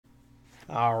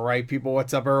Alright people,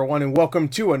 what's up everyone, and welcome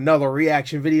to another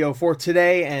reaction video for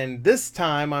today. And this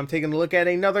time I'm taking a look at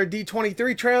another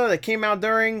D23 trailer that came out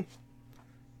during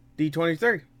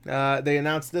D23. They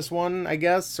announced this one, I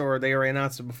guess, or they already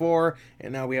announced it before,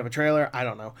 and now we have a trailer. I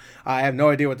don't know. I have no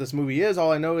idea what this movie is.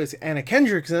 All I know is Anna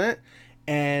Kendrick's in it,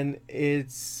 and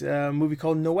it's a movie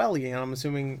called Noelle, and I'm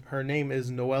assuming her name is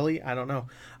Noelle. I don't know.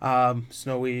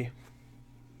 Snowy,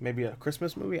 maybe a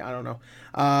Christmas movie? I don't know.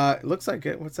 It looks like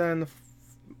it. What's that in the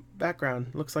background?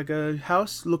 Looks like a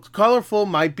house. Looks colorful.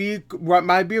 Might be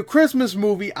a Christmas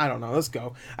movie. I don't know. Let's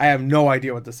go. I have no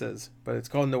idea what this is, but it's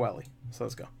called Noelle. So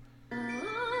let's go.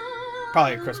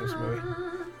 Probably a Christmas movie.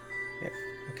 Yeah.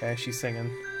 Okay, she's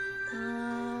singing.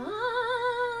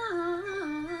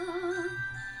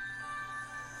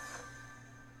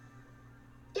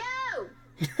 Yo!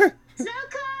 Snow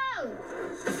cone!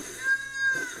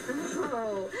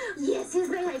 Oh, yes, here's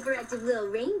my hyperactive little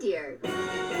reindeer.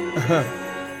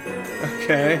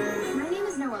 Okay. My name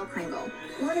is Noelle Pringle.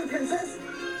 Morning, Princess.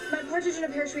 My partridge in a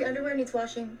pear tree underwear needs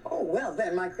washing. Oh, well,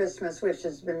 then my Christmas wish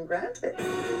has been granted.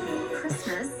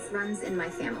 Christmas runs in my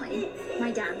family.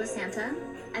 My dad was Santa,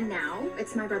 and now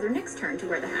it's my brother Nick's turn to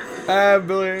wear the hat.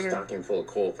 Billionaire. Stocking full of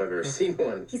coal if I've ever seen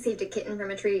one. He saved a kitten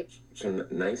from a tree.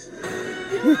 Nice.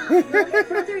 Will your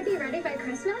brother be ready by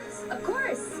Christmas? Of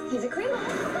course. He's a cream.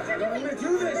 What you're doing? I'm gonna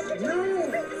do this. No.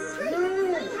 This is great.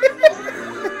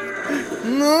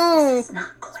 No. It's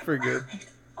not It's pretty good.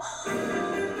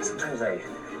 Sometimes I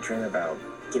dream about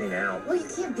getting out. Well, you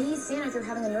can't be Santa if you're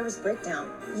having a nervous breakdown.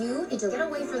 You need to get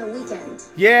away for the weekend.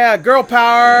 Yeah, girl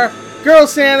power. Girl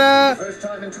Santa. First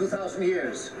time in 2,000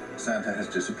 years, Santa has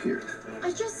disappeared.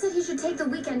 I just said he should take the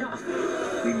weekend off.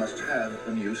 We must have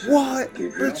a new Santa. What?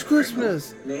 Gabriel It's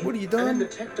Christmas. Nate, What are you I'm in the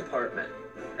done? tech department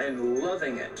and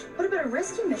loving it. What about a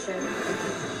rescue mission?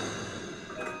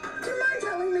 Do you mind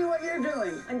telling me what you're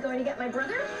doing? I'm going to get my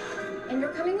brother, and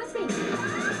you're coming with me.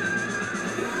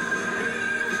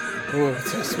 Oh,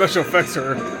 it's a special effects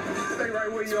are Stay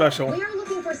right where you special. We are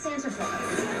looking for Santa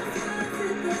Claus.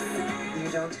 You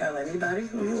don't tell anybody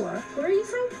who you are Where are you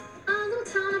from? A little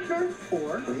town up north.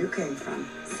 or where you came from.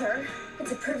 Sir,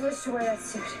 it's a privilege to wear that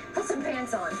suit. Put some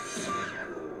pants on.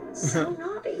 So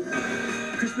naughty.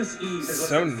 Christmas Eve is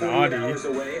So less than 48 naughty. hours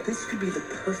away. This could be the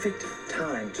perfect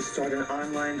time to start an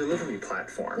online delivery We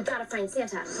platform. gotta find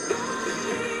Santa.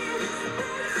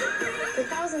 For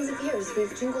thousands of years,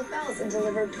 we've jingled bells and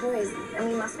delivered toys, and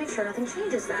we must make sure nothing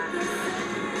changes that.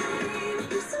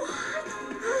 It's so hot.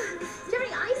 Do you have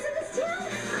any ice in this town?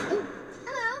 Oh,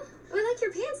 hello. We like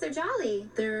your pants. They're jolly.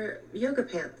 They're yoga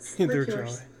pants. They're like jolly.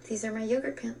 yours. These are my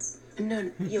yogurt pants. No,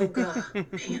 yoga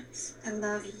pants. I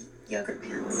love yogurt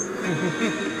pants.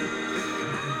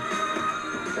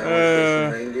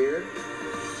 Reindeer.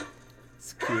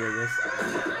 It's cute, I guess.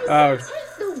 I Oh. said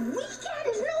take the weekend.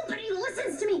 Nobody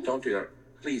listens to me. Don't do that,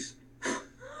 please.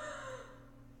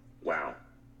 Wow,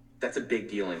 that's a big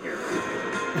deal in here.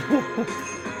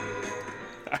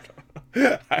 I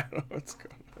don't know what's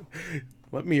going on.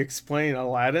 Let me explain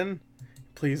Aladdin.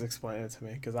 Please explain it to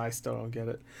me, because I still don't get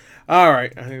it. All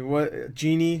right, I mean, what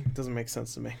genie doesn't make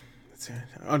sense to me. It's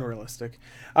unrealistic.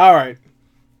 All right.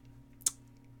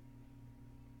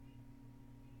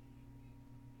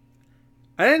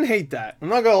 I didn't hate that. I'm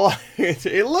not gonna lie.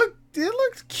 It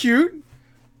looked cute.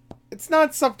 It's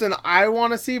not something I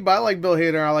want to see, but I like Bill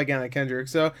Hader. I like Anna Kendrick.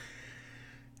 So,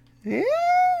 yeah,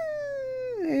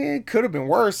 it could have been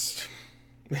worse.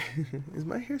 Is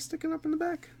my hair sticking up in the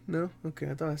back? No? Okay,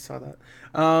 I thought I saw that.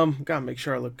 Gotta make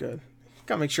sure I look good.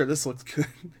 Gotta make sure this looks good.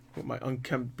 With my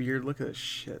unkempt beard. Look at this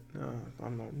shit. Oh,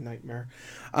 I'm a nightmare.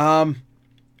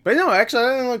 But no, actually,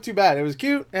 that didn't look too bad. It was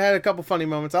cute. It had a couple funny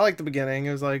moments. I liked the beginning.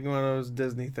 It was like one of those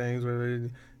Disney things where they're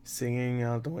singing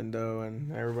out the window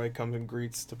and everybody comes and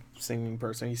greets the singing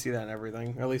person. You see that in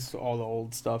everything, at least all the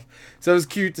old stuff. So it was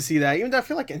cute to see that. Even though I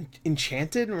feel like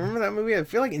Enchanted, remember that movie? I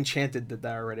feel like Enchanted did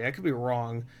that already. I could be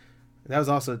wrong. That was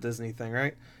also a Disney thing,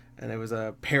 right? And it was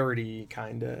a parody,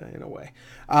 kind of, in a way.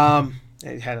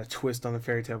 It had a twist on the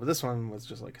fairy tale, but this one was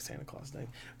just like a Santa Claus thing.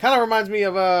 Kind of reminds me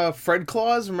of Fred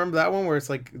Claus. Remember that one where it's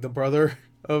like the brother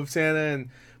of Santa,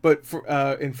 but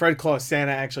in Fred Claus,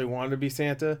 Santa actually wanted to be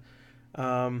Santa.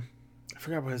 I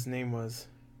forgot what his name was.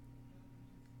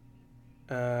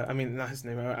 I mean, not his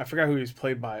name. I forgot who he was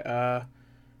played by. It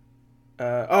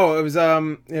was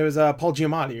Paul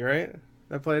Giamatti, right?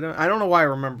 That played him. I don't know why I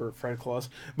remember Fred Claus,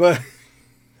 but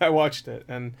I watched it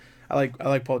and I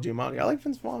like Paul Giamatti. I like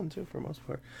Vince Vaughn too for the most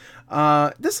part.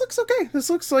 This looks okay. This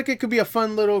looks like it could be a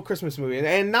fun little Christmas movie,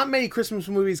 and not many Christmas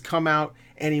movies come out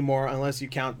anymore unless you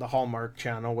count the Hallmark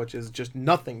Channel, which is just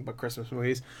nothing but Christmas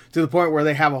movies, to the point where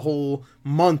they have a whole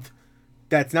month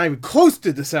that's not even close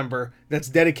to December that's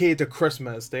dedicated to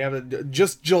Christmas. They have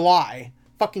just July.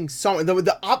 Fucking summer.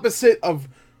 The opposite of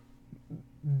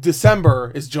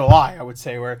December is July, I would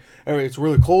say, where it's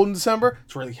really cold in December,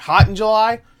 it's really hot in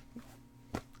July.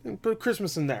 And put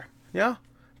Christmas in there. Yeah?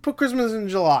 Put Christmas in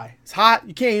July. It's hot.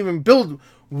 You can't even build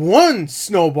one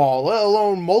snowball, let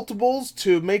alone multiples,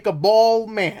 to make a ball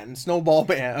man. Snowball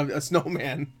man. A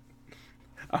snowman.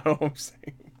 I don't know what I'm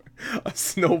saying. A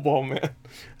snowball man.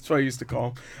 That's what I used to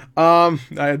call him.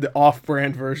 I had the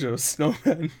off-brand version of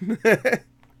snowman.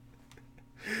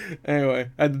 Anyway,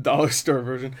 I had the dollar store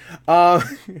version.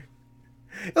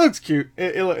 It looks cute.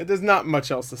 There's not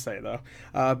much else to say, though.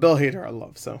 Bill Hader I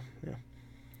love, so, yeah.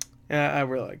 Yeah, I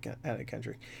really like Anna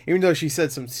Kendrick. Even though she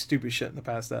said some stupid shit in the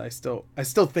past that I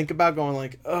still think about, going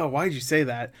like, oh, why did you say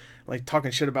that? Like, talking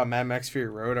shit about Mad Max Fury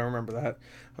Road, I remember that.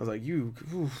 I was like, you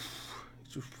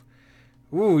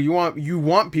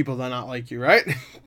want people to not like you, right?